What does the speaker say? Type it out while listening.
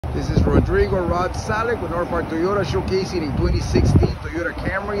This is Rodrigo Rod Salek with North Park Toyota, showcasing a 2016 Toyota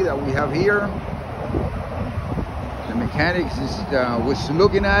Camry that we have here. The mechanics was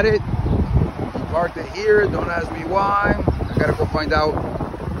looking at it. He parked it here. Don't ask me why. I gotta go find out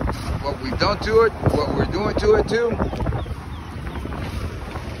what we've done to it, what we're doing to it too.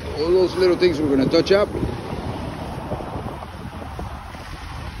 All those little things we're gonna touch up.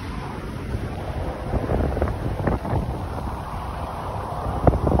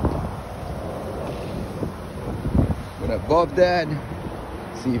 Above that,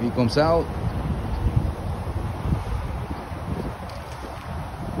 see if he comes out.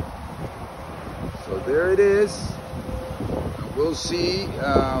 So there it is. We'll see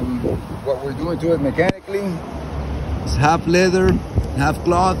what we're doing to it mechanically. It's half leather, half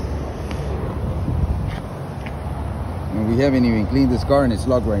cloth, and we haven't even cleaned this car and it's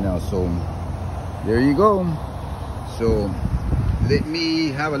locked right now. So there you go. So let me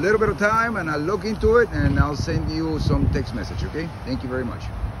have a little bit of time and I'll look into it and I'll send you some text message, okay? Thank you very much.